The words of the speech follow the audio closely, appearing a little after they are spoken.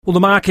Well, the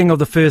marking of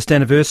the first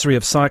anniversary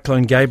of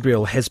Cyclone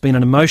Gabrielle has been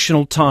an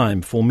emotional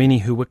time for many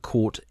who were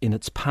caught in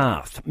its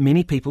path.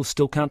 Many people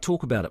still can't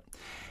talk about it,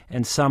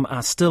 and some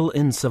are still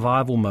in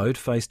survival mode,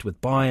 faced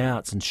with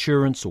buyouts,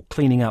 insurance, or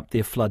cleaning up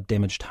their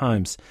flood-damaged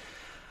homes.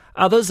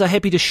 Others are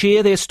happy to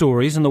share their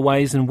stories and the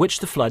ways in which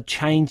the flood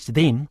changed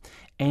them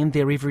and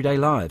their everyday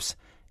lives.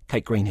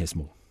 Kate Green has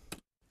more.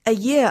 A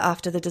year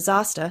after the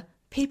disaster,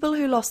 people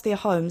who lost their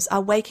homes are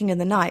waking in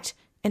the night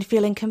and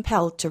feeling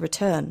compelled to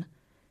return.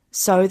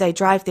 So they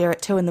drive there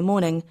at 2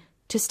 a.m.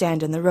 to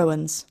stand in the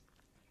ruins.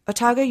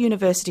 Otago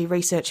University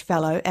research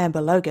fellow Amber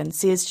Logan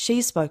says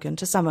she's spoken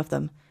to some of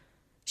them.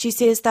 She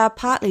says they're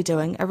partly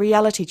doing a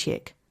reality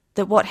check,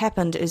 that what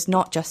happened is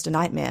not just a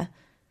nightmare,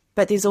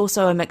 but there's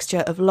also a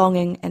mixture of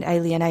longing and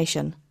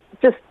alienation.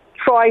 Just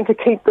trying to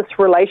keep this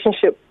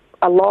relationship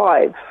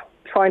alive,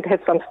 trying to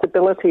have some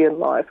stability in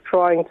life,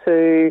 trying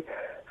to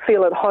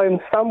feel at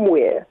home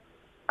somewhere,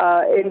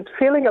 and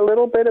feeling a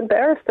little bit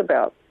embarrassed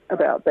about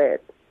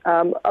that.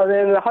 And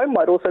then the home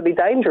might also be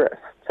dangerous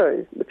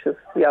too, which is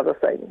the other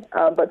thing,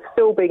 but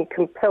still being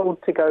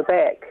compelled to go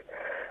back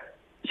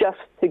just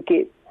to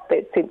get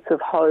that sense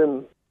of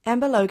home.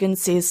 Amber Logan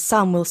says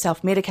some will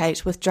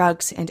self-medicate with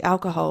drugs and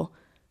alcohol.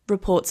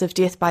 Reports of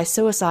death by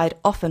suicide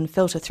often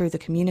filter through the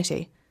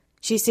community.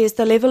 She says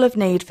the level of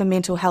need for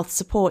mental health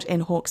support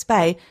in Hawke's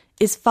Bay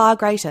is far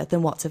greater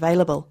than what's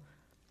available.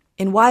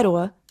 In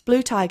Wairoa,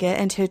 Blue Tiger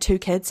and her 2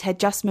 kids had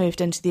just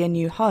moved into their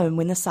new home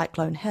when the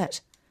cyclone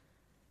hit.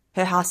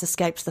 Her house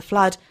escaped the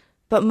flood,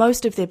 but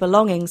most of their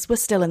belongings were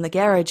still in the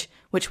garage,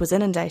 which was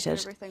inundated.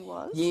 Everything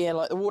was? Yeah,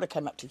 like the water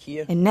came up to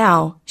here. And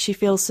now she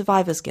feels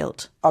survivor's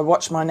guilt. I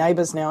watch my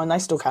neighbours now and they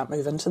still can't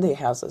move into their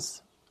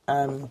houses.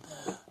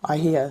 I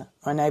hear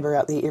my neighbour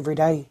out there every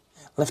day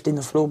lifting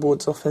the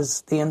floorboards off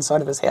the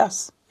inside of his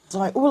house. It's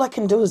like, all I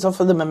can do is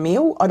offer them a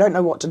meal. I don't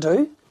know what to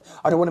do.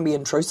 I don't want to be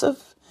intrusive,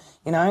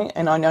 and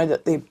I know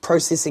that they're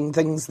processing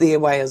things their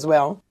way as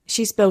well.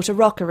 She's built a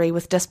rockery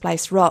with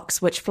displaced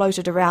rocks which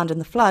floated around in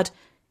the flood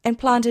and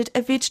planted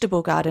a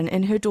vegetable garden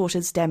in her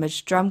daughter's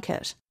damaged drum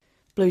kit.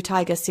 Blue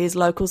Tiger says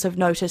locals have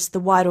noticed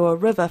the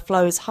Wairoa River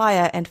flows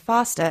higher and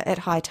faster at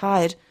high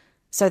tide,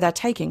 so they're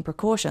taking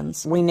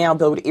precautions. We now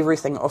build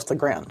everything off the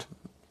ground.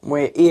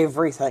 We're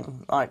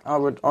everything. Like, I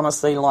would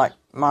honestly like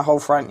my whole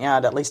front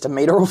yard at least a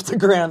metre off the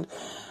ground.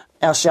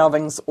 Our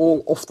shelving's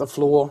all off the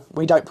floor.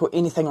 We don't put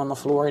anything on the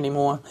floor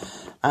anymore.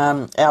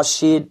 Our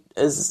shed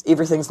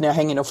everything's now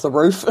hanging off the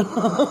roof.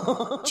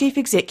 Chief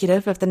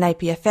Executive of the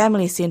Napier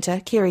Family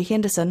Centre, Kerry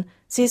Henderson,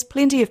 says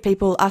plenty of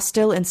people are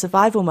still in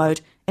survival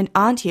mode and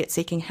aren't yet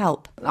seeking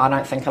help. I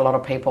don't think a lot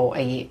of people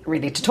are yet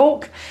ready to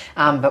talk,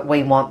 but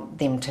we want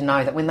them to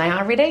know that when they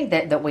are ready,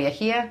 that we are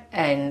here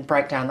and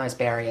break down those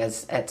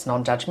barriers. It's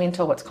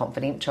non-judgmental, it's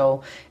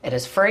confidential, it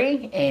is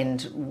free,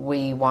 and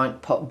we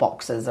won't put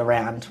boxes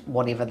around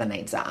whatever the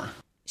needs are.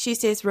 She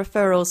says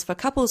referrals for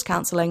couples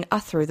counselling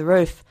are through the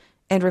roof,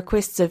 and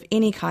requests of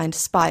any kind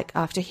spike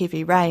after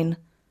heavy rain.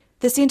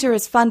 The centre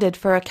is funded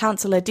for a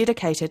counsellor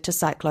dedicated to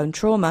cyclone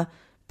trauma,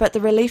 but the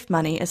relief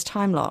money is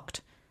time-locked.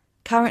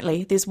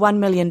 Currently, there's $1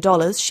 million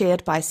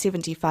shared by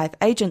 75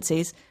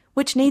 agencies,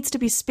 which needs to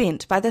be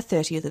spent by the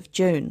 30th of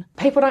June.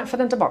 People don't fit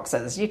into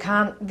boxes. You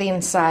can't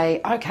then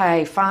say,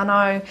 OK,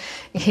 whānau,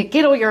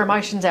 get all your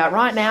emotions out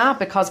right now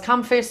because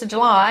come 1st of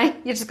July,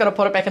 you just got to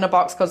put it back in a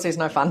box because there's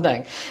no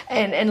funding.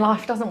 And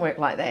life doesn't work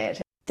like that.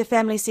 The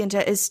Family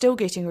Centre is still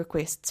getting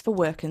requests for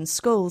work in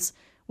schools,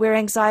 where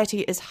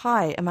anxiety is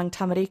high among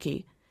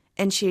tamariki,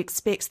 and she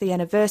expects the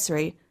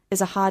anniversary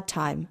is a hard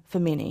time for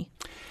many.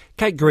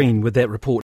 Kate Green with that report.